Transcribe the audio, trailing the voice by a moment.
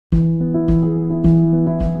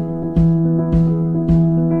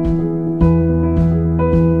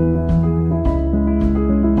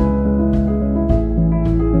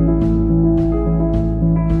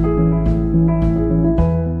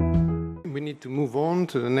to move on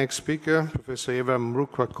to the next speaker, Professor Eva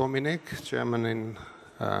Mrukwa-Kominek, Chairman in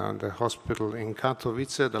the hospital in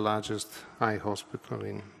Katowice, the largest eye hospital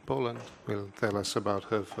in Poland, will tell us about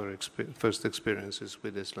her first experiences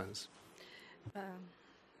with this lens.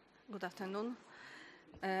 Good afternoon.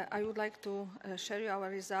 I would like to share our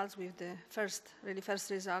results with the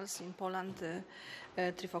first results in Poland,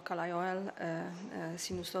 trifocal IOL,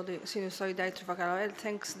 sinusoidal trifocal IOL.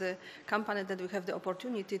 Thanks the company that we have the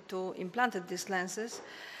opportunity to implant these lenses,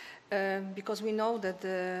 because we know that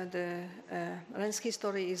the lens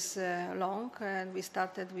history is long, and we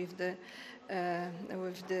started with the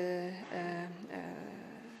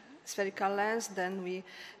spherical lens. Then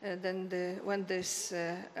when this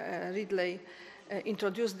Ridley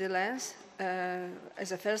introduced the lens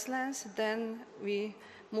as a first lens, then we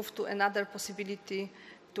moved to another possibility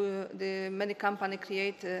to many companies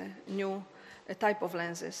create a new type of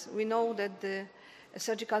lenses. We know that the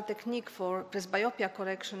surgical technique for presbyopia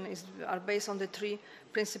correction are based on the three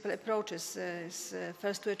principal approaches.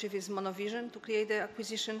 First to achieve is monovision, to create the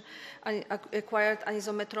acquired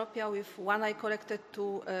anisometropia with one eye corrected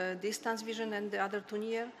to distance vision and the other to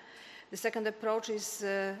near. The second approach is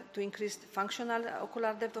to increase functional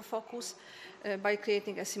ocular depth of focus by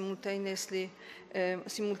creating a simultaneous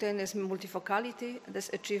multifocality that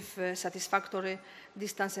achieve satisfactory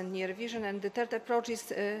distance and near vision. And the third approach is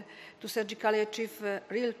to surgically achieve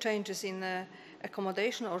real changes in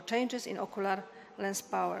accommodation or changes in ocular lens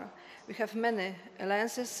power. We have many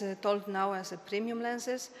lenses told now as premium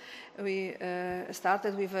lenses. We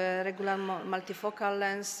started with a regular multifocal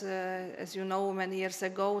lens, as you know, many years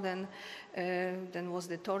ago. Then was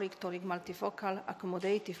the toric multifocal,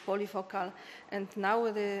 accommodative, polyfocal, and now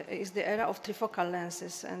is the era of trifocal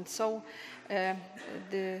lenses. And so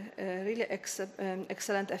the really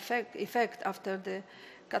excellent effect after the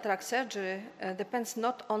cataract surgery depends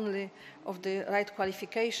not only of the right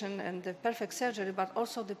qualification and the perfect surgery, but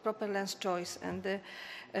also the proper lens choice and the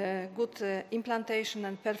good implantation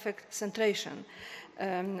and perfect centration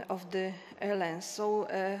of the lens. So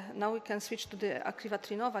now we can switch to the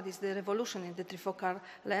Acryvatrinova. This is the revolution in the trifocal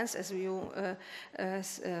lens. As you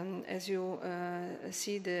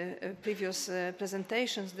see the previous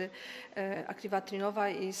presentations, the Acryvatrinova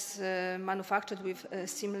is manufactured with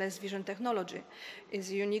seamless vision technology. It's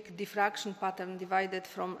a unique diffraction pattern divided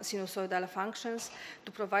from sinusoidal functions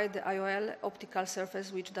to provide the IOL optical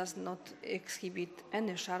surface which does not exhibit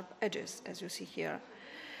any sharp edges, as you see here.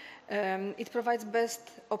 It provides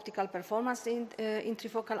best optical performance in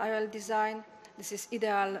trifocal IOL design. This is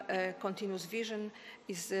ideal continuous vision.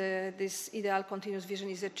 This ideal continuous vision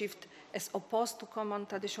is achieved as opposed to common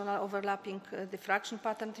traditional overlapping diffraction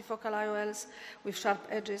pattern trifocal IOLs with sharp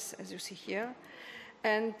edges, as you see here.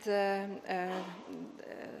 And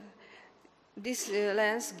this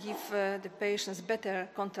lens gives the patients better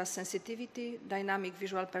contrast sensitivity, dynamic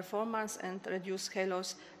visual performance, and reduce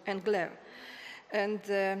halos and glare. And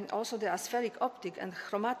also the aspheric optic and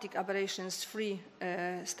chromatic aberrations-free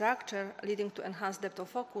structure leading to enhanced depth of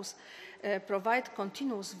focus provide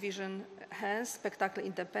continuous vision, hence spectacular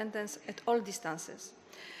independence at all distances.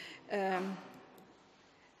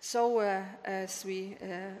 As we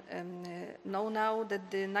know now that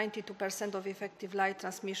the 92% of effective light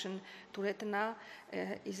transmission to retina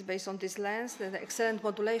is based on this lens, the excellent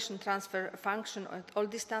modulation transfer function at all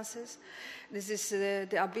distances. This is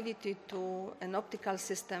the ability to an optical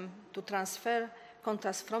system to transfer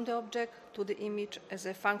contrast from the object to the image as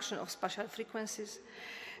a function of spatial frequencies.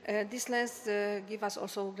 This lens gives us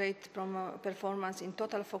also great performance in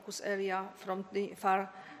total focus area from the far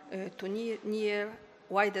to near,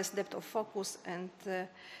 widest depth of focus, and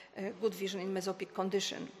good vision in mesopic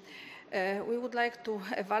condition. We would like to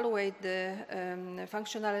evaluate the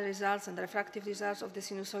functional results and refractive results of the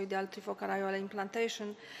sinusoidal trifocal IOL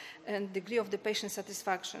implantation and degree of the patient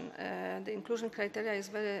satisfaction. The inclusion criteria is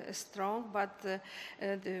very strong, but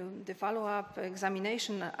the follow-up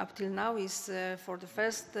examination up till now is for the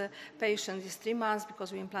first patient is 3 months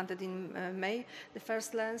because we implanted in May the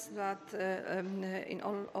first lens, but in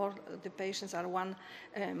all the patients are 1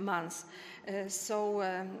 month.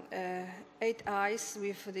 8 eyes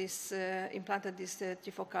with this implanted this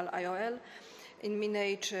trifocal IOL in mean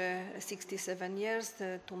age 67 years,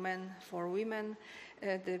 2 men, 4 women.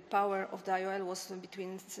 the power of the IOL was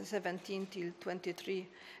between 17 till 23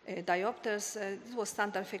 diopters. This was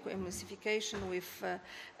standard phacoemulsification with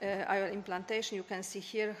IOL implantation. You can see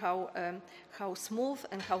here how smooth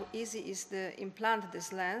and how easy is to implant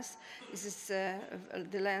this lens. This is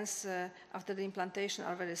the lens after the implantation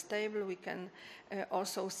are very stable. We can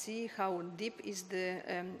also see how deep is the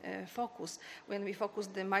focus. When we focus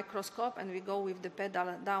the microscope and we go with the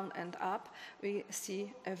pedal down and up, we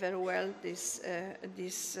see very well this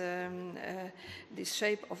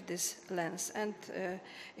shape of this lens. And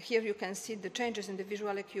here you can see the changes in the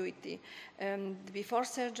visual acuity. Before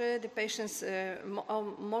surgery, the patients,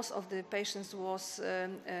 most of the patients was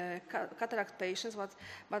cataract patients,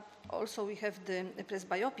 but also we have the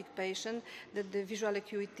presbyopic patient that the visual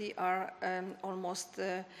acuity are almost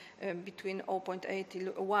between 0.8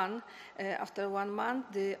 till 1. After 1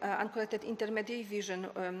 month, the uncorrected intermediate vision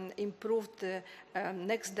improved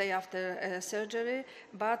next day after surgery,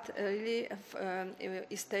 but really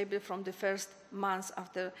is stable from the first months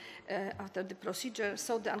after the procedure.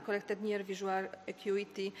 So the uncorrected near visual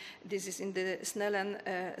acuity, this is in the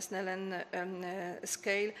Snellen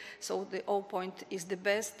scale. So the 0 point is the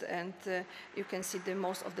best, and you can see that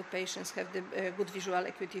most of the patients have the good visual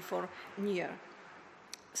acuity for near.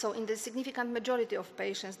 So in the significant majority of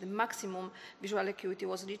patients, the maximum visual acuity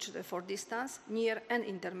was reached for distance, near and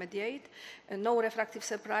intermediate. No refractive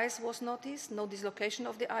surprise was noticed, no dislocation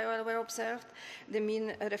of the IOL were observed. The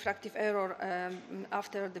mean refractive error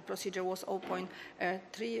after the procedure was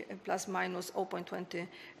 0.3 plus minus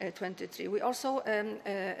 0.23. We also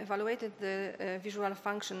evaluated the visual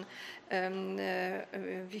function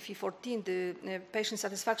VF14, the patient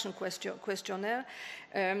satisfaction questionnaire.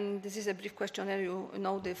 This is a brief questionnaire. You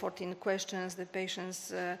know the 14 questions the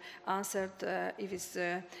patients answered. If it's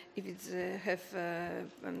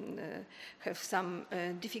have some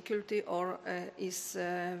difficulty or is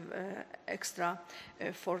extra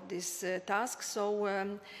for this task. So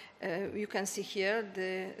you can see here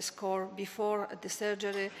the score before the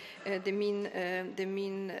surgery, the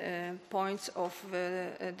mean points of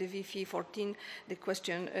the VF14, the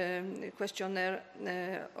questionnaire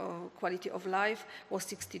quality of life was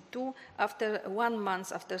 62. After 1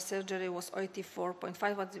 month after surgery was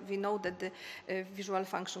 84.5. But we know that the visual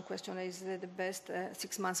function questionnaire is the best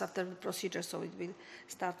 6 months after the procedure, so it will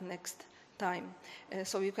start next time.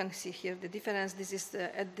 So you can see here the difference. This is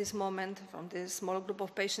at this moment from the small group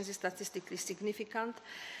of patients is statistically significant.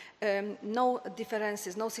 No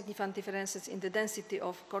differences, no significant differences in the density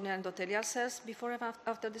of corneal endothelial cells before and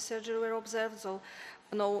after the surgery were observed. So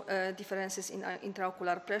no differences in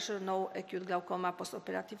intraocular pressure, no acute glaucoma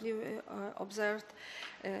postoperatively observed.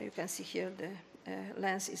 You can see here the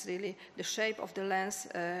lens is really, the shape of the lens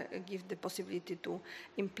gives the possibility to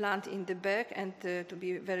implant in the back and to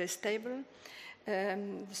be very stable.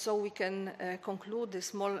 So we can conclude the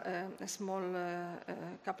small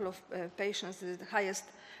couple of patients, the highest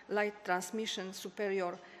light transmission,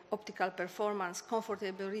 superior optical performance,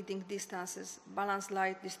 comfortable reading distances, balanced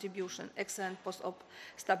light distribution, excellent post-op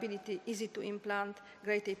stability, easy to implant,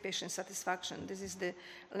 great patient satisfaction. This is the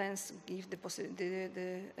lens give the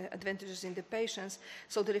advantages in the patients.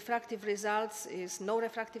 So the refractive results is no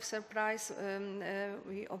refractive surprise.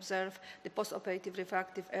 We observe the post-operative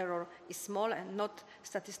refractive error is small and not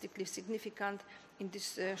statistically significant. In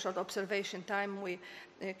this short observation time, we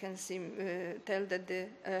can tell that the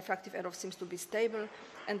refractive error seems to be stable,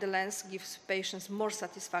 and the lens gives patients more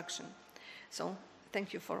satisfaction. So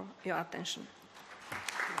thank you for your attention.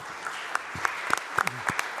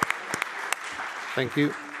 Thank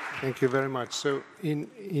you. Thank you very much. So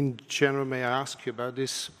in general, may I ask you about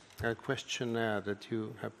this questionnaire that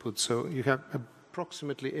you have put? So you have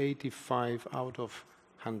approximately 85 out of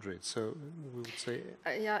 100. So we would say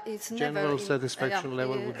it's general satisfaction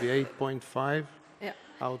level would be 8.5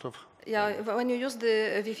 out of. Yeah, when you use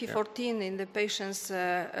the VF14 in the patients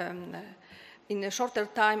in a shorter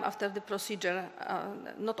time after the procedure,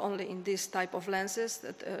 not only in this type of lenses,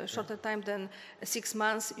 shorter time than 6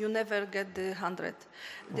 months, you never get the 100.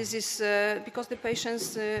 This is because the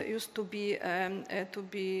patients used to be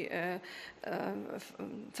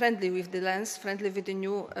friendly with the lens, friendly with the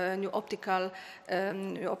new optical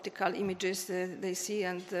images they see,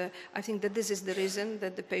 and I think that this is the reason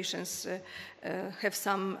that the patients have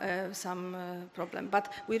some problem. But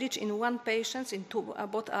we reach in one patient, in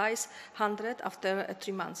both eyes, 100 after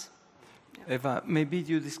 3 months. Eva, maybe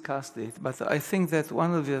you discussed it, but I think that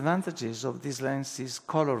one of the advantages of this lens is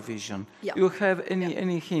color vision. Yeah. You have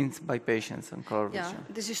any hints by patients on color vision?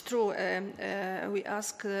 Yeah, this is true. We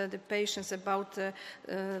ask the patients about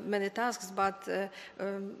many tasks, but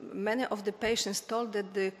many of the patients told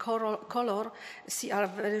that the color are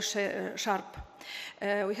very sharp.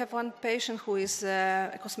 We have one patient who is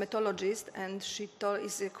a cosmetologist, and she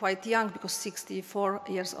is quite young, because 64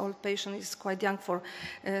 years old patient is quite young for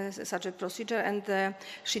such a procedure. And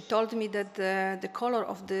she told me that the color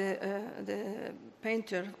of the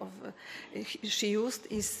painter she used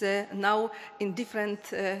is now in different,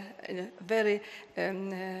 very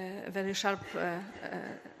sharp.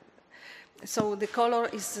 So the color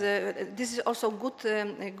is, this is also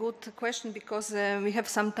a good question, because we have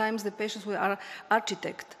sometimes the patients who are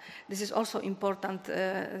architect. This is also important.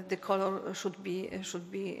 The color should be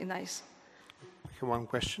nice. One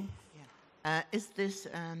question? Yeah. Is this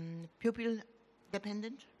pupil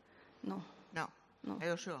dependent? No. No. No. Are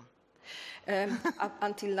you sure? Up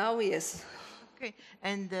until now, yes. Okay.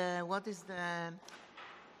 And what is the?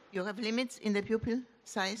 You have limits in the pupil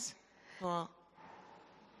size for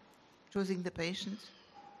choosing the patient?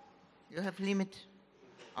 You have limit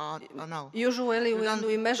or no? Usually when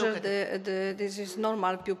we measure this is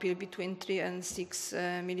normal pupil between 3 and 6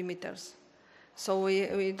 millimeters. So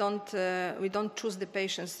we don't choose the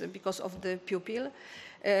patients because of the pupil.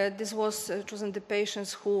 This was chosen the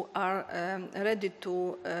patients who are ready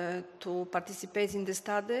to participate in the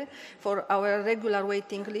study. For our regular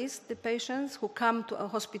waiting list, the patients who come to a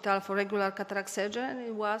hospital for regular cataract surgery,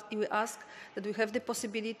 and we ask that we have the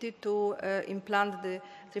possibility to implant the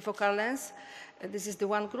trifocal lens. This is the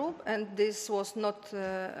one group, and this was the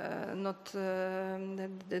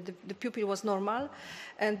pupil was normal.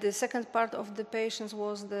 And the second part of the patients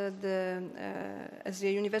was as a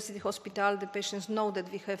university hospital, the patients know that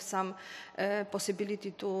we have some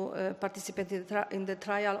possibility to participate in the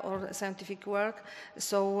trial or scientific work.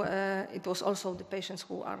 So it was also the patients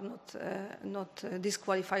who are not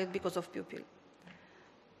disqualified because of pupil.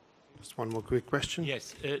 Just one more quick question.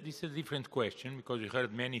 Yes, this is a different question, because we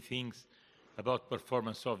heard many things about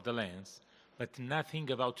performance of the lens, but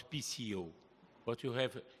nothing about PCO. What you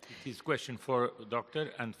have, it is question for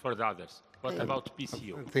doctor and for the others. What about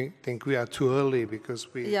PCO? I think we are too early,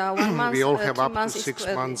 because we month, we all have up to months 6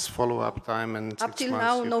 months follow-up time, and 6 Up till months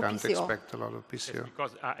now, you no can't PCO. expect a lot of PCO. Yes,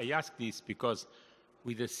 because I ask this because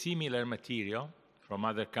with a similar material from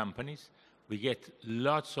other companies, we get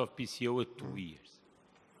lots of PCO at 2 years.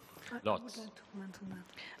 Lots. I would like to comment on that.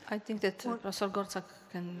 I think that Professor Gorczak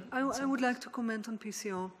can. I would like to comment on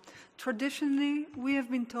PCO. Traditionally, we have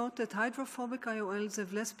been taught that hydrophobic IOLs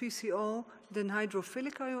have less PCO than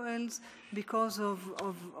hydrophilic IOLs because of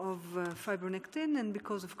fibronectin and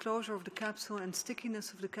because of closure of the capsule and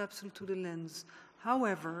stickiness of the capsule to the lens.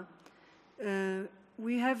 However,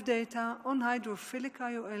 we have data on hydrophilic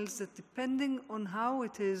IOLs that, depending on how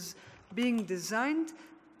it is being designed,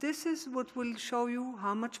 this is what will show you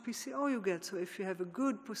how much PCO you get. So if you have a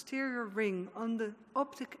good posterior ring on the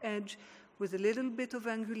optic edge with a little bit of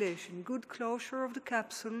angulation, good closure of the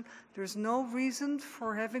capsule, there's no reason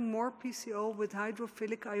for having more PCO with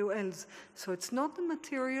hydrophilic IOLs. So it's not the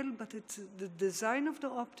material, but it's the design of the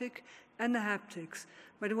optic and the haptics.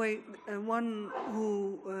 By the way, one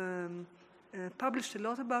who published a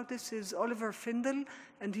lot about this is Oliver Findel,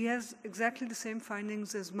 and he has exactly the same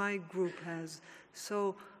findings as my group has.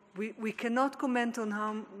 So we cannot comment on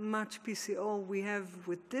how much PCO we have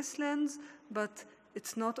with this lens, but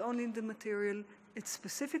it's not only the material, it's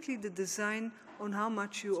specifically the design on how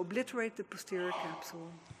much you obliterate the posterior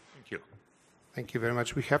capsule. Thank you. Thank you very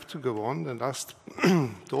much. We have to go on. The last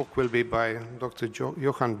talk will be by Dr.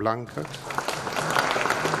 Johann Blankert.